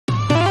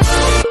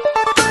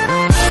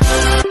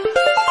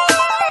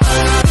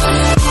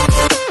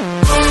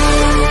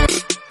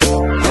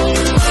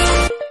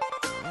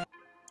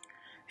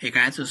Hey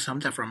guys, this is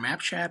Hamza from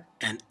AppShop,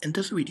 and in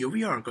this video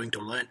we are going to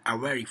learn a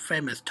very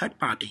famous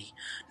third-party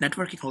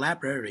networking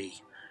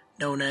library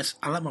known as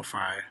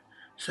Alamofire.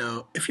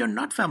 So if you're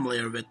not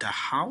familiar with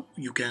how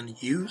you can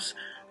use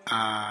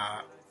a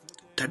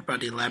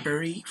third-party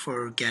library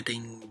for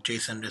getting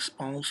JSON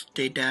response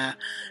data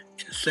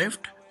in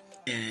Swift,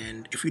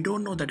 and if you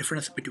don't know the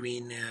difference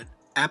between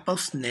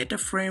Apple's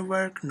native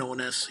framework known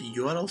as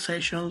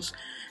URLSessions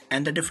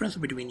and the difference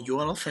between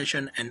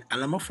URLSession and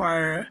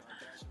Alamofire,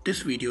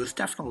 this video is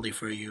definitely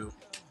for you.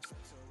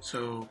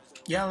 So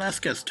yeah, let's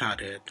get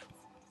started.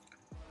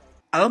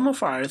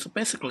 Alamofire is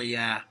basically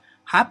a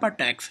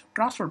hypertext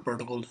transfer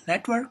protocol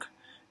network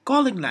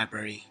calling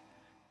library.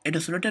 It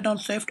is written on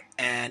Swift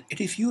and it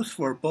is used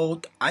for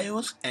both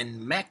iOS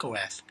and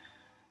macOS.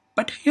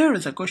 But here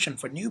is a question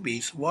for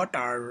newbies: what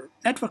are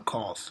network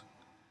calls?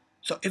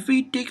 So if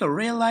we take a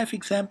real life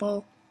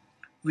example,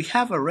 we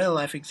have a real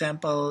life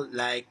example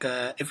like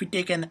if we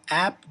take an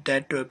app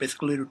that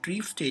basically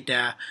retrieves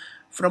data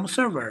from a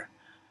server,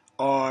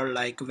 or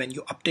like when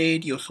you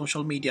update your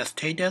social media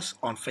status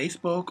on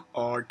Facebook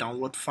or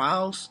download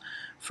files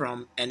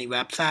from any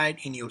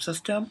website in your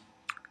system.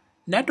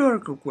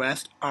 Network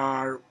requests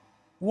are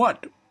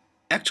what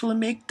actually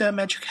make the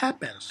magic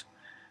happens.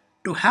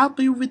 To help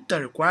you with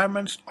the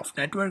requirements of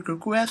network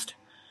request,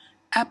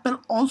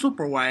 Apple also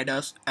provides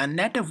us a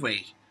native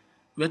way,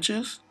 which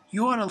is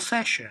URL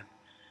session.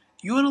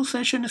 URL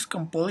session is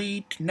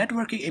complete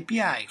networking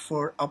API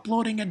for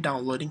uploading and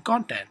downloading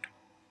content.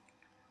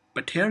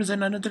 But here's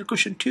another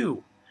question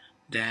too.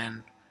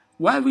 Then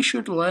why we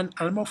should learn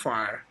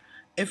Alamofire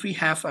if we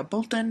have a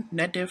built-in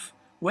native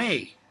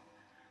way?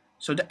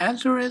 So the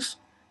answer is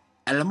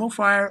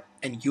Alamofire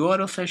and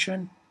URL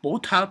session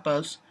both help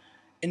us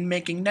in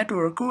making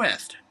network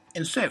requests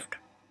in Swift.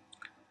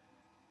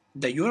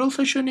 The URL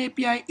session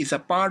API is a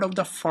part of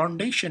the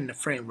foundation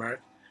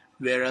framework,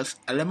 whereas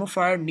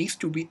Alamofire needs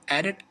to be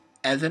added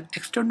as an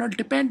external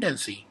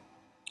dependency.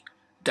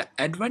 The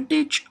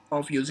advantage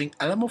of using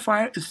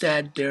Alamofire is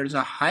that there's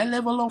a high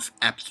level of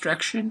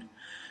abstraction,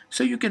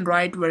 so you can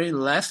write very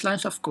less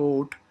lines of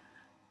code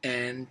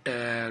and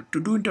to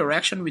do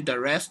interaction with the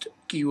REST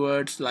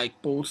keywords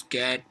like post,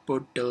 get,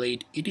 put,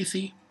 delete,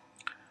 etc.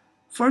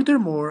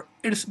 Furthermore,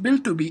 it is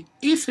built to be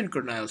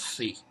asynchronous.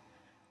 See,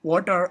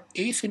 what are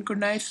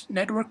asynchronous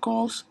network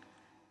calls?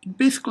 It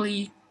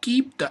basically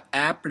keep the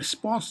app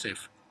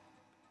responsive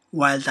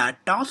while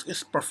that task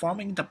is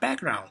performing in the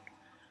background.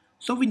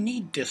 So we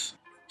need this.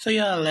 So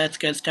yeah, let's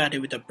get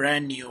started with a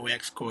brand new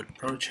Xcode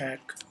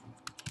project.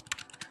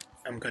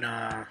 I'm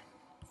gonna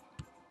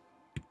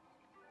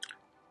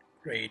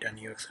create a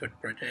new Xcode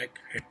project,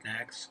 hit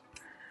next,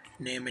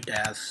 name it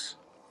as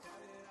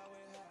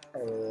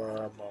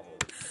Alamofire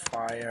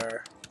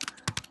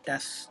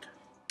test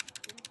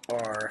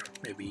or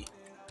maybe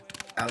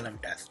Alam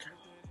test.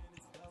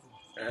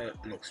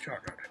 Looks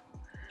started.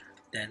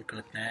 Then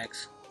click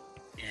next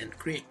and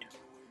create.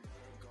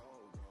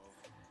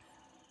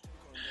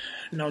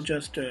 Now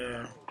just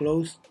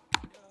close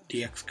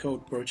the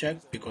Xcode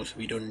project because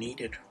we don't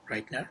need it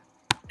right now,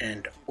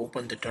 and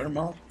open the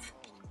terminal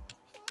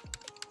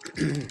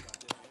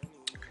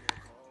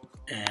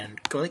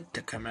and click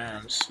the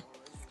commands,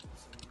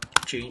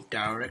 change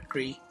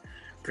directory,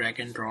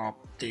 drag and drop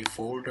the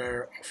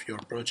folder of your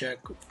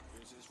project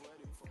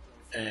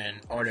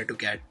in order to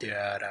get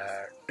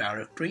their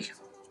directory,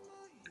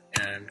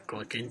 and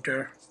click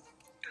enter.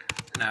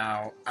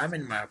 Now I'm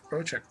in my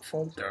project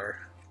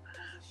folder.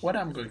 What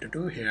I'm going to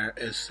do here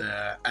is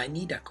I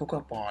need a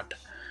CocoaPod.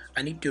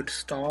 I need to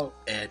install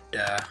it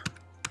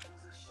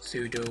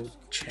sudo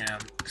gem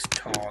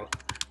install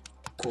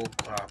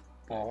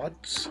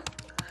cocoapods.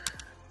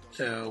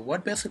 So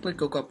what basically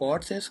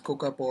cocoapods is,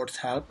 cocoapods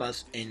help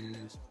us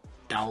in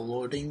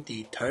downloading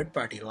the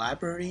third-party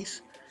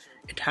libraries.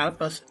 It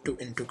helps us to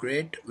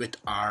integrate with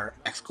our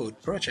Xcode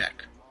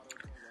project.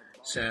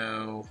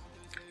 So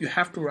you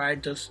have to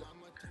write this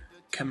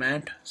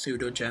command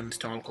sudo gem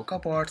install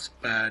cocoapods,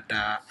 but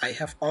I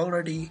have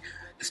already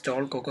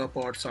installed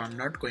cocoapods, so I'm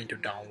not going to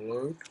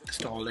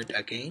install it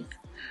again.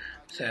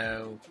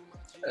 So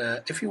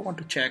if you want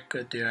to check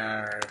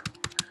their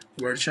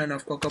version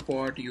of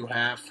CocoaPod you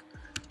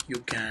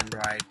can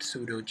write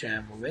sudo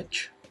gem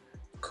which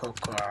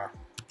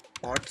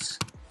cocoapods,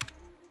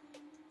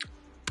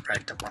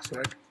 write the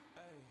password,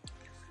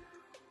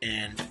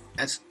 and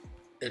as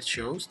it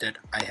shows that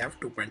I have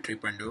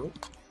 2.3.0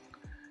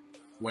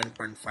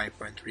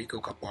 1.5.3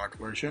 CocoaPod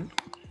version.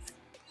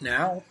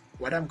 Now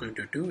what I'm going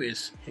to do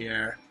is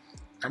here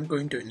I'm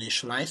going to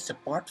initialize the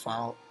pod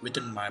file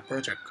within my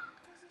project.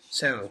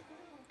 So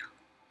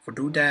for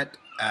do that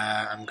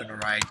I'm gonna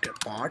write a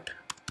pod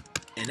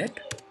init.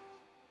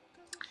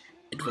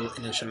 It will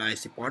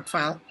initialize the pod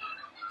file.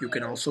 You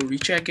can also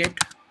recheck it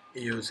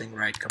using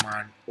write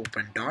command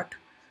open dot.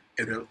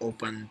 It will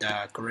open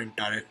the current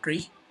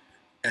directory.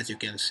 As you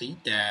can see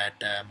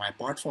that my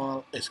pod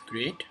file is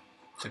created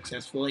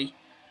successfully,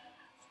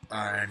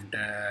 and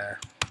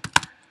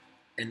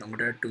in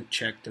order to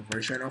check the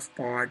version of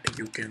pod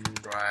you can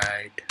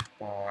write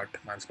pod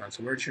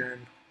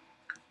 --version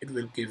it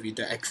will give you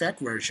the exact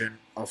version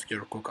of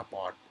your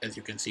CocoaPod. As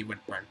you can see,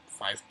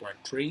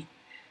 1.5.3.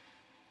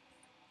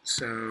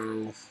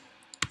 So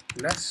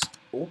let's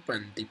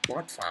open the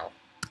pod file.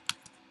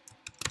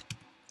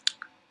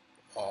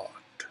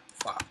 Pod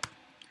file.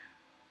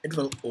 It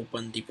will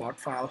open the pod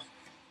file.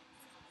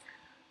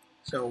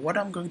 So what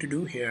I'm going to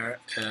do here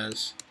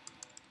is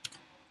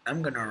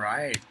I'm gonna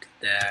write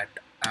that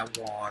I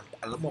want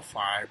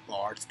Alamofire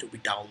boards to be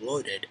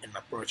downloaded in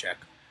my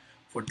project.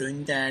 For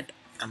doing that,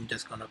 I'm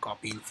just gonna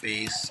copy and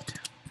paste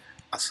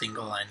a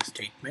single line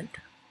statement.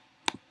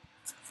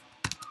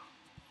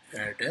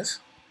 Here it is.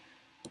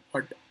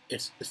 But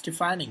it's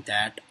defining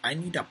that I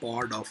need a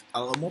board of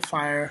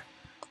Alamofire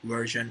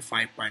version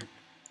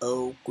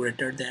 5.0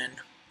 greater than.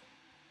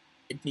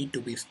 It need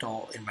to be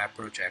installed in my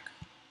project.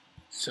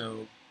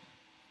 So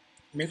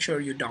make sure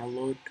you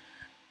download.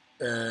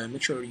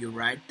 Make sure you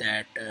write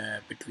that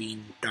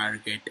between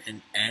target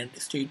and end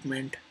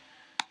statement.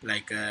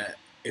 Like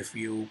if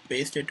you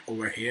paste it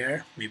over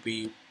here,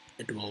 maybe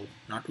it will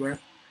not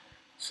work.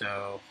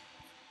 So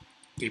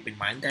keep in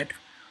mind that.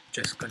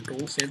 Just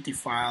control save the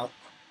file,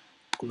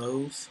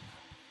 close,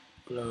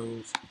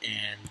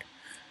 and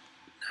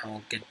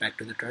now get back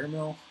to the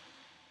terminal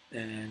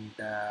and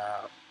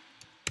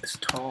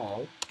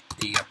install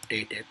the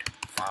updated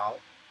file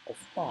of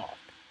pod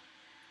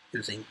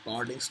using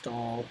pod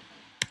install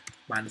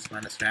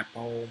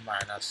 --repo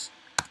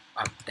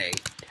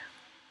 -update.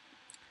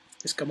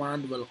 This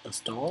command will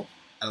install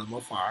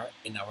Alamofire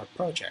in our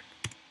project.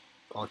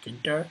 Click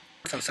enter.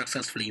 So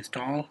successfully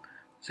installed.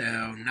 So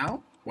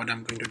now what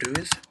I'm going to do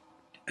is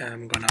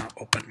I'm gonna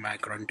open my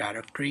current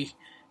directory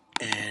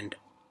and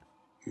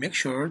make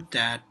sure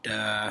that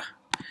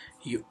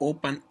you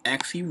open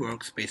Xc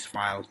workspace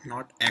file,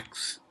 not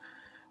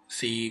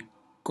Xc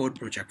code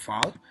project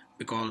file,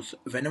 because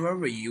whenever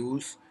we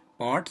use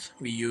pods,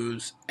 we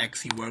use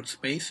Xc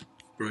workspace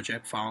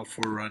project file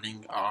for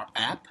running our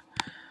app.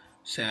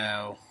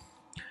 So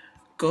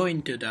go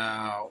into the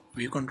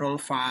view control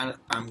file.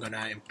 I'm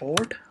gonna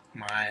import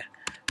my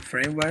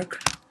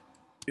framework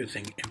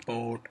using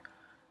import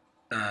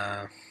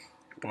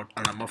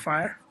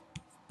Alamofire,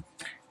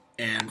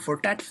 and for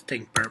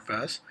testing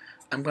purpose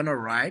I'm gonna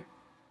write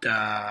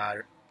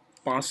the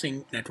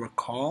parsing network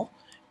call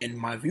in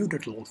my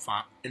view.load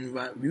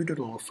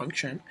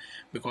function,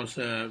 because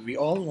we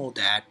all know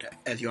that,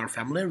 as you are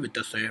familiar with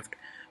the Swift,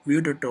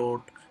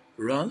 view.load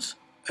runs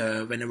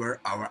whenever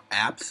our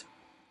apps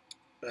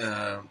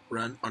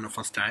run on the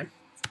first time.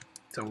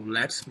 So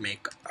let's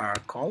make our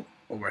call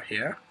over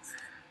here.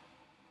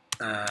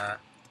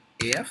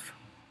 AF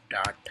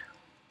dot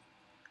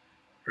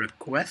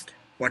request.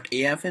 What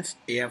AF is?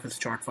 AF is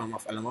short form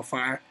of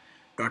Alamofire.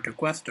 Dot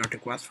request. Dot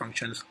request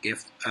functions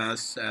gives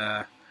us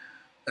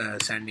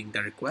sending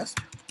the request.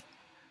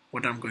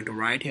 What I'm going to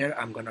write here,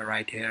 I'm going to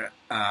write here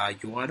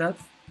URL.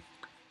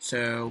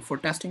 So for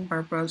testing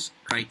purpose,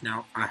 right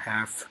now I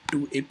have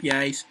two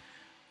APIs.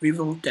 We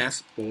will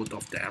test both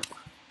of them.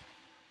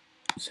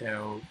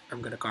 So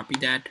I'm going to copy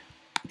that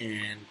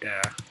and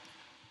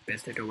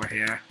paste it over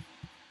here.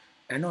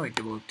 I know it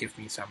will give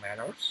me some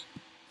errors.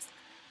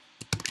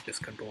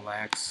 Just Control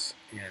X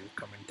and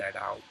comment that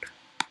out.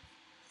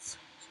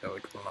 So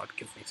it will not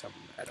give me some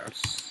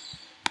errors.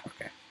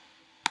 Okay,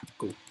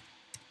 cool.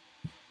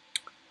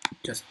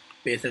 Just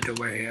paste it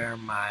over here,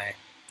 my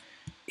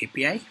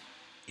API,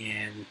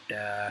 and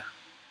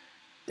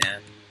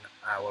then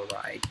I will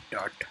write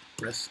dot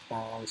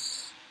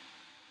response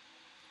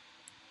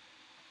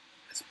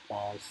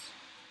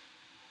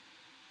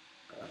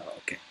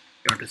okay,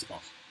 dot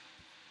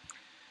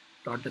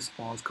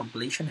response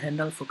completion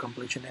handle. For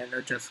completion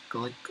handle, just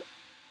click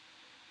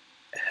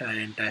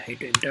and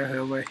hit enter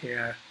over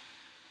here.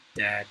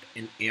 That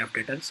in AF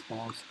data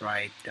response,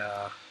 write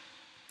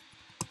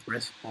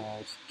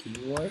response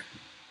keyword.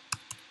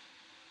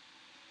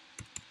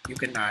 You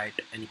can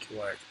write any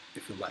keyword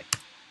if you like,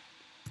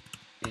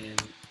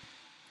 and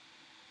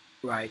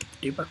write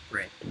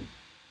debugPrint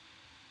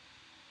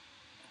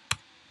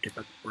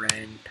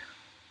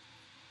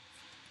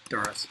the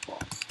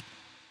response.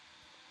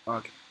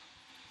 Okay,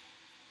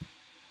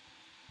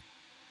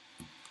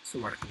 it's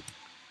working.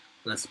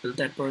 Let's build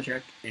that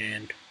project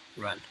and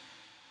run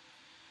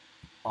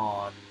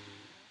on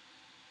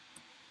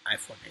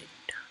iPhone 8.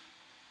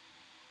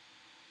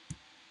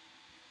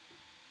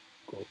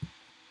 Cool.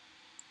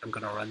 I'm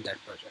gonna run that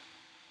project.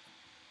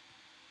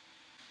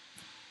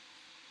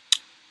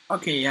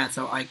 Okay, yeah,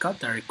 so I got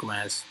the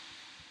request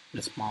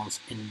response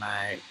in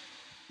my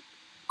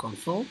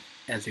console.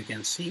 As you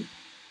can see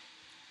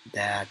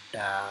that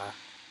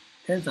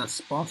here's a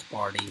response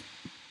body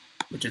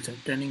which is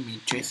returning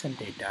me JSON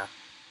data.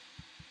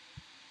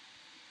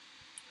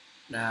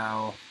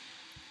 Now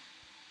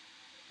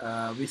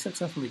we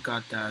successfully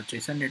got the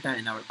JSON data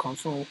in our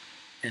console,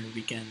 and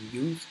we can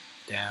use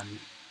them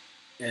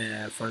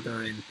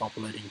further in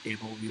populating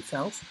table view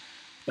cells.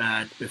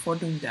 But before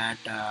doing that,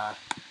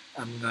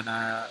 I'm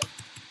gonna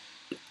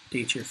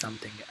teach you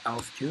something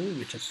else too,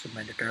 which is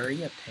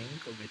mandatory, I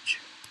think, which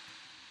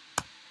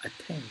I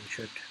think you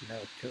should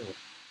know too.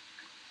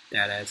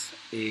 that is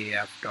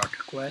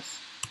af.request.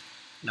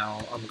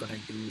 Now I'm gonna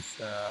use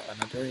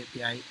another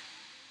API,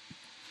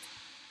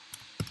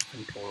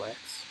 control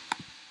X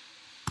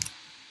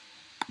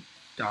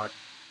dot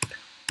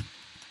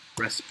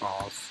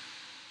response.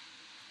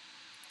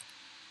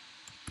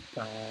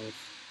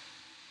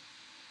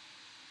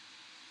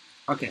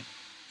 Okay,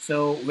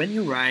 so when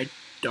you write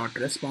dot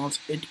response,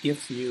 it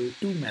gives you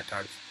two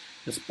methods,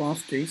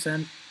 response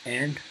JSON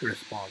and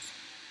response,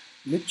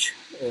 which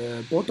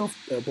both of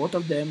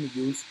them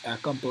use a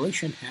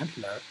compilation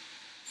handler.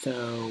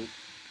 So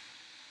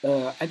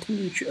I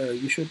think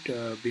you should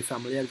be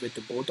familiar with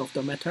both of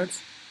the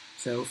methods.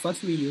 So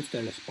first we use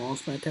the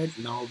response method.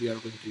 Now we are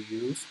going to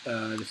use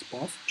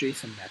response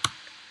JSON method.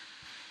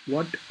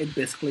 What it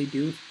basically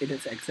does, it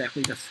is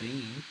exactly the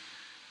same,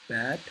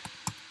 but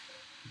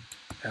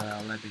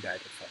let me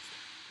guide it first.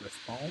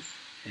 Response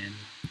and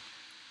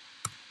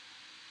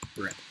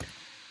print.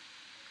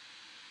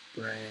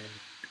 Print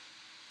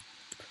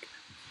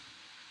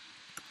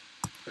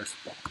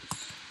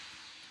response.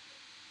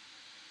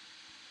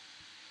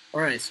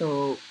 Alright,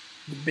 so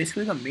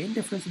basically the main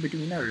difference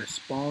between a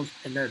response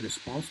and a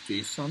response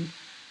JSON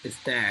is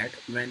that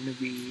when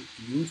we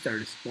use the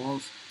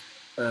response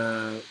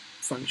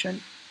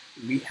function,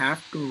 we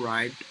have to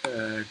write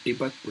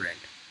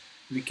debugPrint.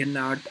 We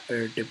cannot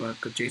debug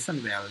JSON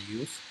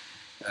values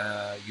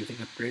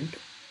using a print.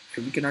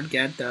 We cannot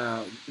get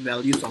the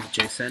values of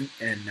JSON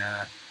in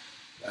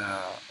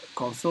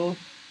console,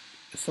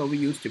 so we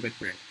use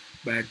debugPrint.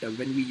 But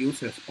when we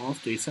use response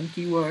JSON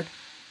keyword,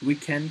 we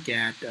can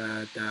get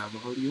the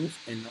values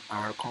in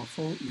our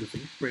console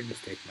using print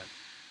statement.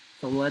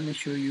 So let me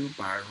show you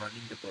by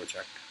running the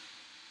project.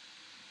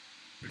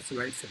 It's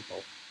very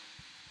simple.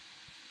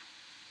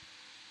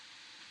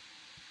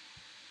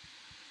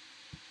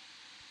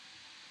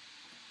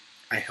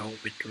 I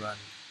hope it runs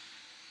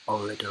a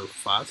little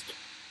fast.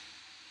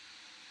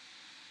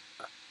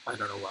 I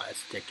don't know why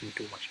it's taking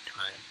too much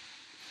time.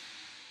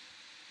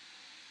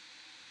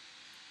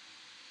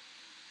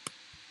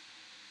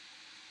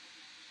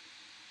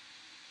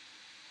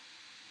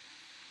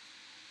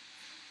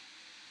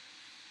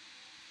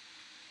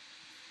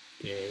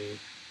 Okay.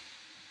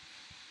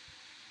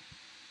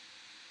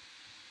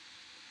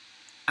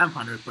 I'm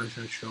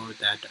 100% sure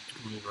that it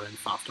will run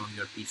fast on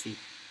your PC.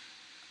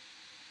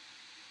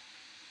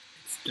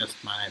 It's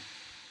just my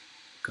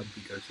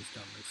computer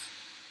system is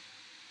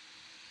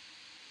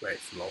very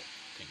slow, I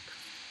think.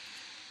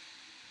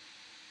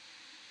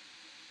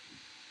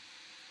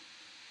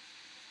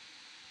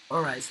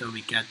 Alright, so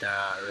we get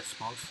the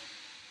response.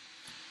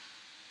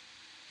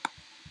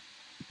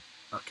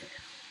 Okay.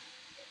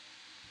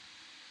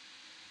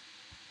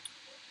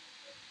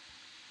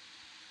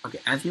 Okay,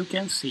 as you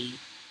can see,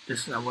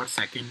 this is our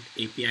second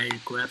API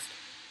request.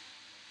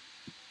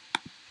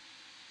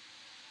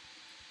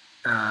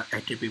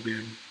 At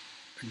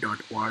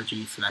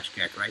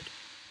debugprint.org/get, right?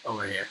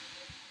 Over here.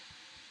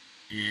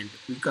 And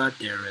we got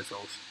their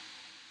results.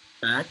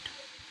 But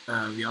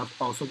we are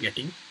also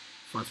getting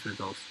first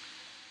results.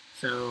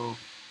 So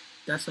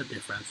that's the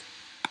difference.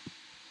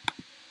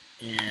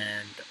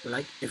 And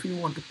like if you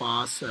want to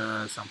pass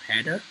some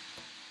header,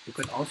 you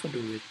can also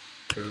do it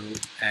through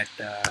at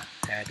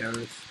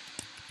headers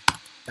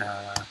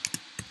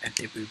at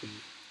debug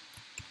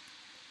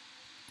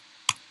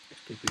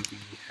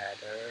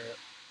header.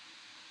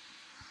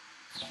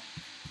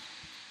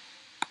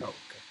 Oh,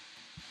 okay.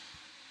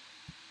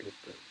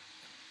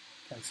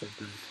 Cancel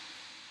the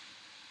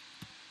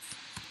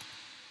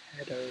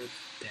headers,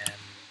 then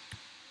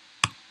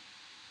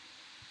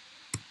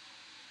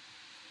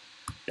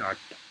dot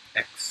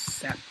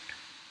accept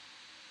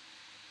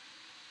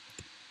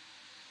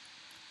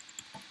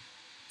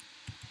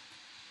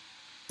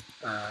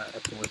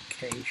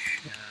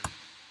application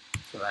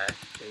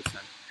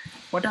 /JSON.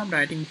 What I'm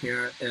writing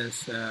here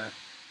is,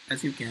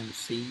 as you can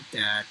see,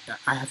 that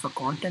I have a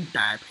content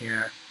type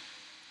here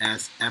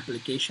as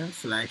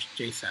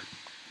application/JSON.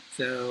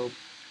 So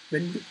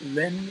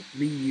when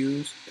we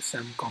use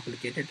some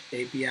complicated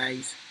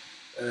APIs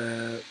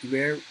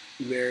where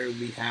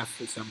we have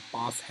some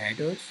pass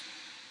headers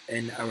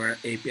in our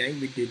API,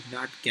 we did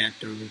not get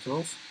the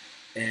results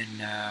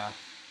in our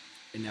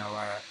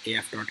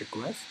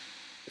af.request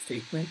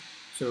statement.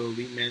 So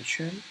we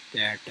mentioned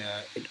that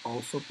it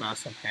also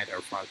passed some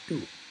header file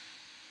too.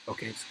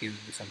 Okay, it's giving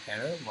me some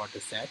header. What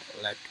is that?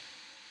 Let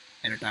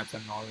header types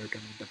are not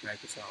written with the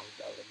brackets around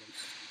the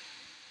elements.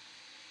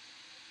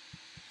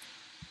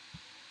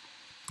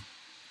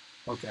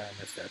 Okay, I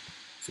missed that.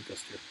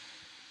 Supposed to.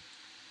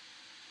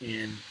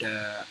 And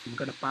I'm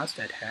gonna pass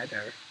that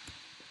header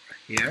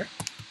here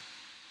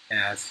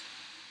as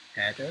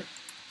headers.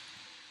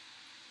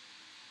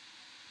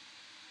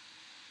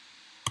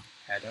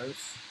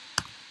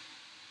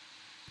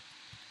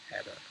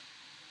 Header.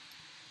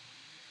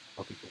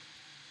 Okay, cool.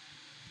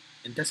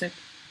 And that's it.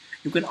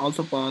 You can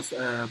also pass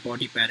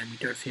body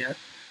parameters here,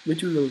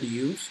 which we will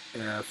use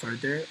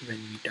further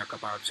when we talk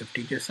about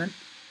safety JSON.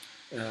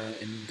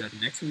 In the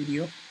next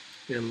video,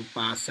 we'll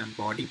pass some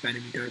body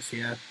parameters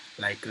here,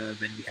 like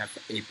when we have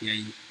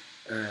API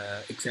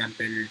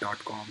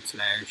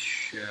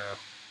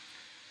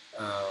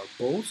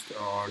example.com/post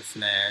or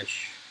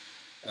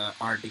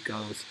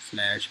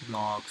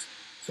 /articles/blogs.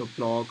 So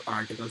blog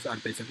articles are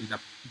basically the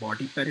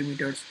body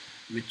parameters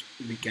which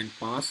we can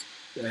pass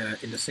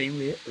in the same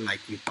way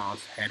like we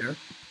pass header.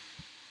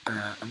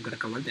 I'm gonna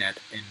cover that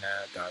in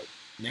the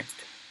next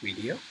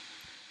video.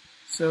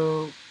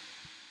 So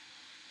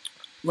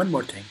one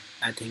more thing,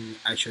 I think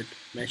I should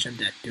mention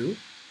that too.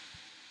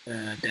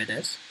 That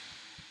is,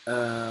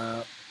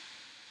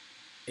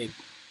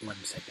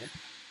 one second.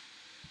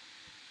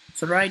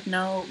 So right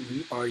now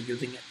we are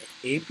using an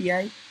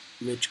API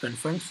which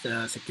confirms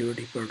the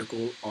security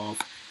protocol of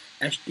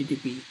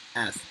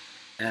HTTPS.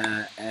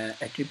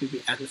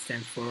 HTTPS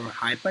stands for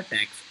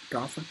Hypertext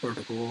Transfer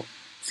Protocol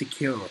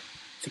Secure.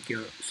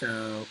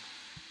 So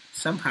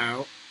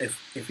somehow,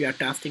 if you are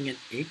testing an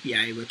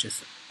API which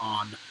is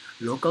on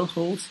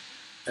localhost,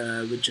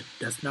 which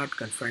does not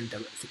confirm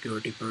the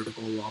security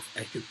protocol of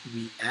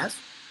HTTPS,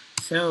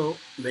 so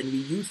when we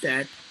use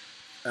that,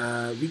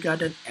 we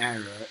got an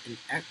error in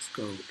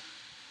Xcode.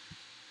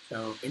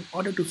 So in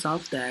order to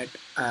solve that,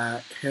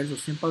 here's a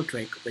simple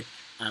trick which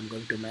I'm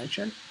going to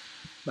mention.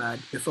 But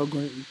before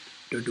going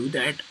to do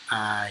that,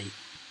 I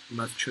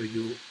must show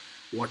you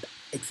what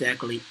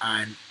exactly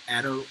an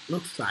error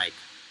looks like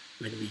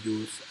when we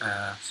use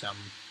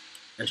some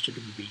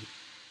HTTP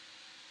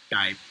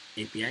type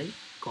API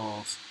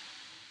calls.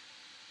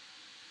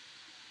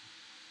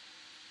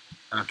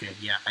 Okay,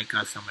 yeah, I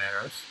got some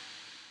errors.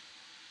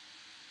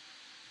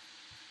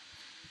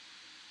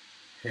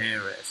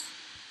 Here is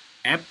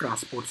app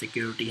transport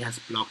security has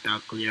blocked our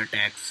clear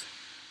text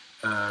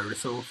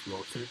resource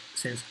flow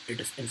since it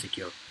is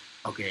insecure.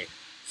 Okay,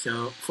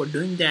 so for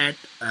doing that,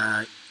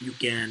 you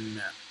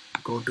can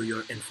go to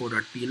your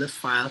info.pls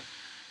file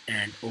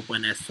and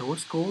open a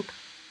source code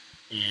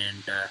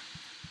and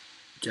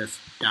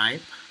just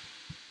type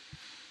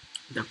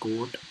the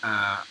code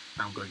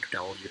I'm going to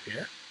tell you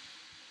here.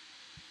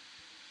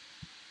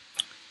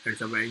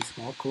 It's a very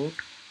small code.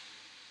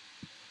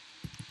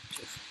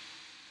 Just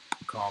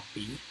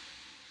copy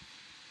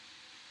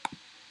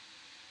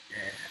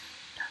and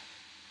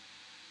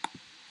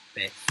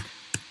paste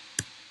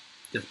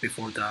just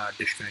before the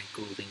dictionary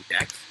closing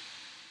text.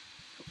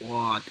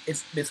 What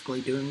it's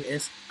basically doing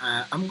is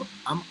I'm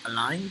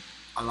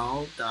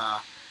allow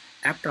the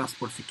app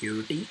transport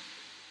security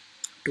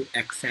to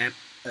accept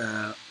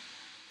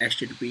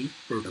HTTP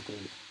protocol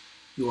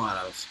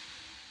URLs.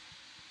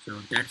 So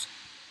that's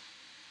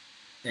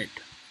it.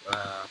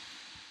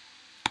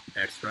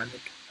 Let's run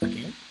it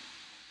again,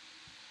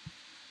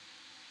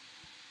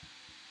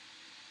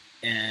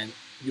 and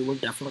you will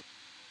definitely.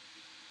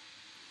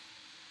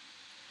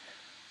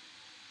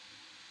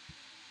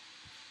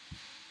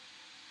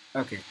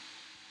 Okay,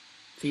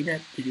 see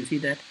that? Did you see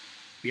that?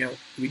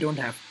 We don't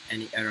have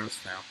any errors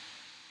now.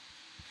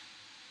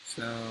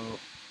 So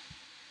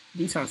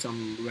these are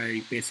some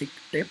very basic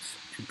tips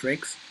and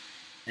tricks,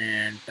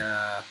 and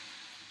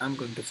I'm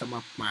going to sum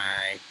up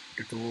my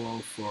tutorial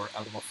for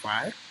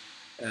Alamofire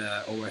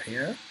over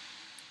here.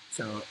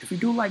 So if you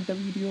do like the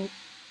video,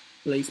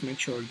 please make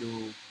sure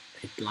you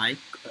hit like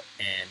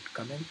and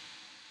comment,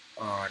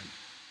 and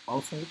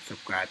also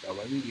subscribe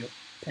our video.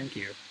 Thank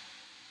you.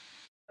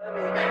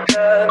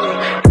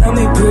 Tell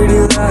me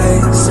pretty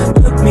lies,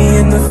 look me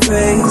in the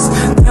face,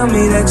 tell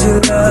me that you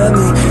love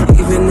me,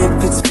 even if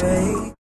it's fake.